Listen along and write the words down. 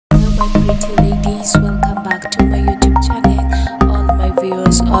guys, welcome back to my YouTube channel. All my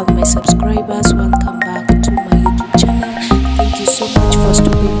viewers, all my subscribers, welcome back to my YouTube channel. Thank you so much for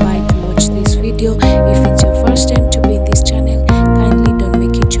stopping by to watch this video. If it's your first time to be in this channel, kindly don't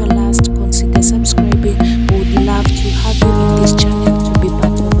make it your last. Consider subscribing. We would love to have you in this channel to be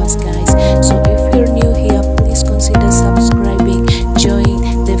part of us, guys. So if you're new here, please consider subscribing.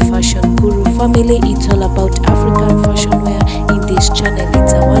 Join the Fashion Guru family. It's all about African fashion wear in this channel.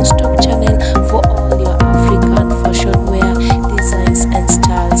 It's a one-stop channel for all your African fashion wear designs and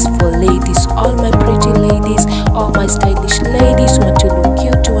styles for ladies. All my pretty ladies, all my stylish ladies want to look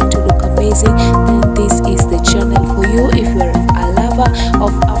cute, want to look amazing, then this is the channel for you. If you're a lover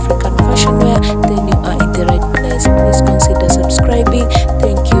of African fashion wear, then you are in the right place. Please consider subscribing.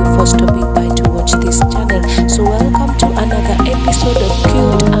 Thank you for stopping by to watch this channel. So welcome to another episode of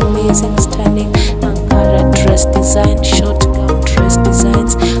cute, amazing, stunning Ankara dress design, short gown dress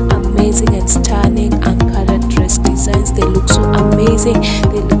designs, amazing and stunning Ankara dress designs. They look so amazing,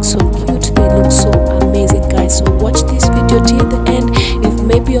 they look so cute, they look so amazing, guys. So watch this video till the end. If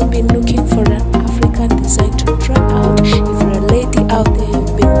maybe you've been looking for an African design to try out, if you're a lady out there,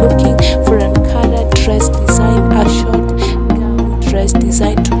 you've been looking for an Ankara dress design, a short gown dress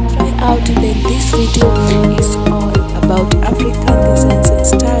design to try out, then this video is all about African designs and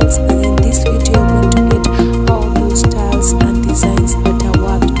styles. And in this video you're going to get all those styles and designs that are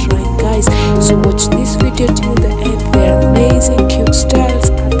worth trying, guys. So watch this video till the end. There are amazing cute styles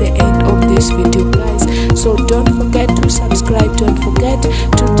at the end of this video, guys. So don't forget to subscribe, don't forget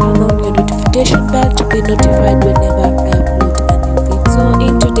to turn on your notification bell to be notified whenever I upload a new video. So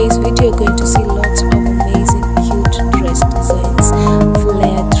in today's video you're going to see lots of amazing cute dress designs,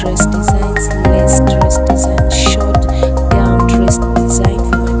 flare dress designs, lace dress designs, short gown dress design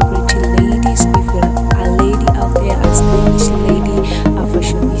for my pretty ladies. If you're a lady out there, a stylish lady, a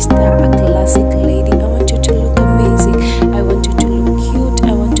fashionista, a classic lady, I want you to look amazing, I want you to look cute,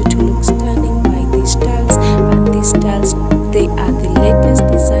 I want you to look stunning by these styles. And these styles, they are the latest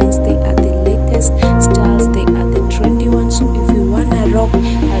designs, they are the latest styles, they are the trendy ones. So if you wanna rock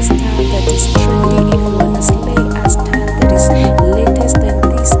a style that is trendy, if you wanna slay a style that is latest, then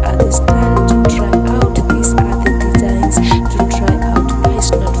these are the styles to try out, these are the designs to try out,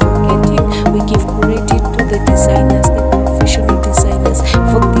 guys. Not forgetting, we give credit to the designers, the professional designers,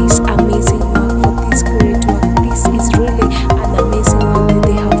 for this amazing work, for this great work. This is really an amazing work that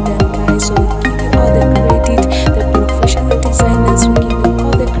they have done, guys. So we give you all the credit, the professional designers, we give you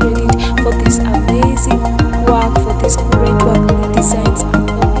all the credit for this amazing work, for this great work. The designs are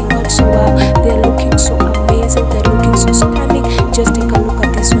coming out so well, they're looking so amazing, they're looking so stunning. Just take a look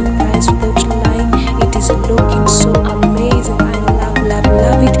at this one, guys, without lying. It is looking so amazing. I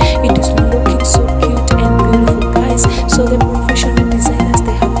love it. It is looking so cute and beautiful, guys. So the professional designers,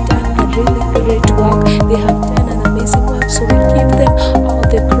 they have done a really great work, they have done an amazing work. So we give them all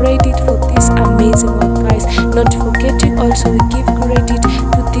the credit for this amazing work, guys. Not forgetting, also we give credit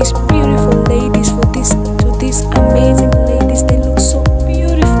to these beautiful ladies, for these amazing ladies. They look so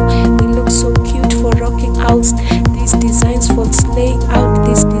beautiful, they look so cute for rocking out these designs, for slaying out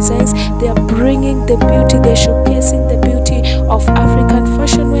these designs. They are bringing the beauty, they're showcasing the beauty of African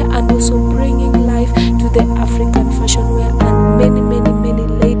fashion wear, and also bringing life to the African fashion wear. And many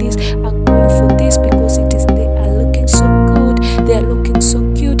ladies are going for this because they are looking so good, they are looking so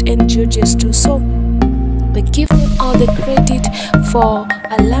cute and gorgeous too. So we give them all the credit for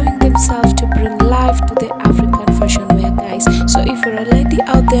allowing themselves to bring life to the African fashion wear, guys. So if you're a lady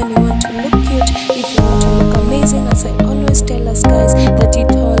out there and you want to look cute, if you want to look amazing, as I always tell us, guys, that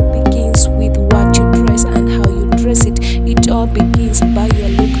it all begins with what you dress and how you dress it. It all begins by your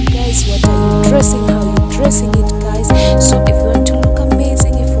look, guys. What are you dressing, how you dressing it, guys. So if you want to look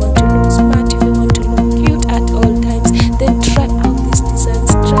amazing, if you want to look smart, if you want to look cute at all times, then try out these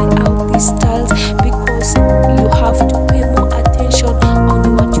designs, try out these styles, because you have to pay more attention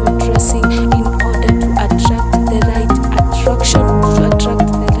on what you're dressing in order to attract the right attraction, to attract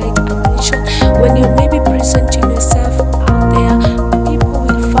the right attention. When you may be presenting yourself out there, people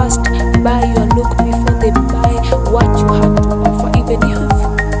will first buy your look before they buy what you have to offer. Even if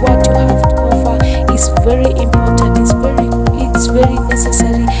what you have to offer is very important, it's very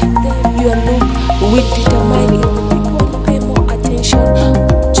necessary, then your look will determine if people will pay more attention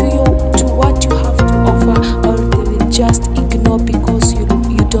to you, to what you have to offer, or they will just ignore because you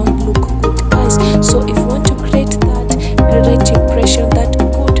don't look good, guys. So if you want to create that great impression, that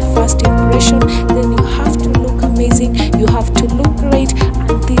good first impression, then you have to look amazing, you have to look great,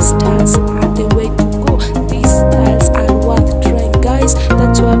 and these styles are the way to go. These styles are worth trying, guys.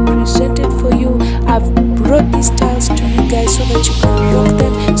 That's why I presented for you. I've brought these styles to you guys so that you can rock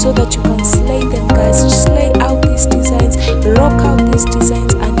them, so that you can slay them, guys.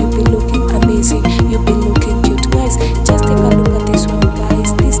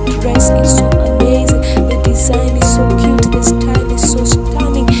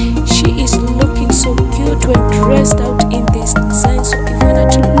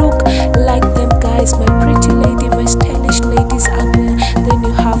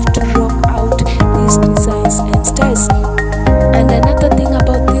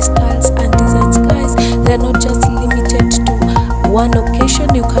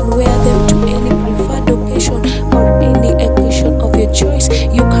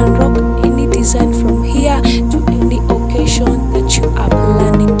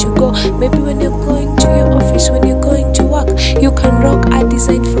 Maybe when you're going to your office, when you're going to work, you can rock a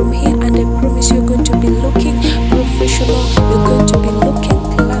design from here, and I promise you're going to be looking professional. You're going to be looking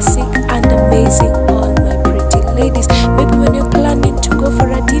classic and amazing, all my pretty ladies. Maybe when you're planning to go for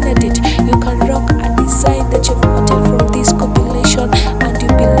a dinner date, you can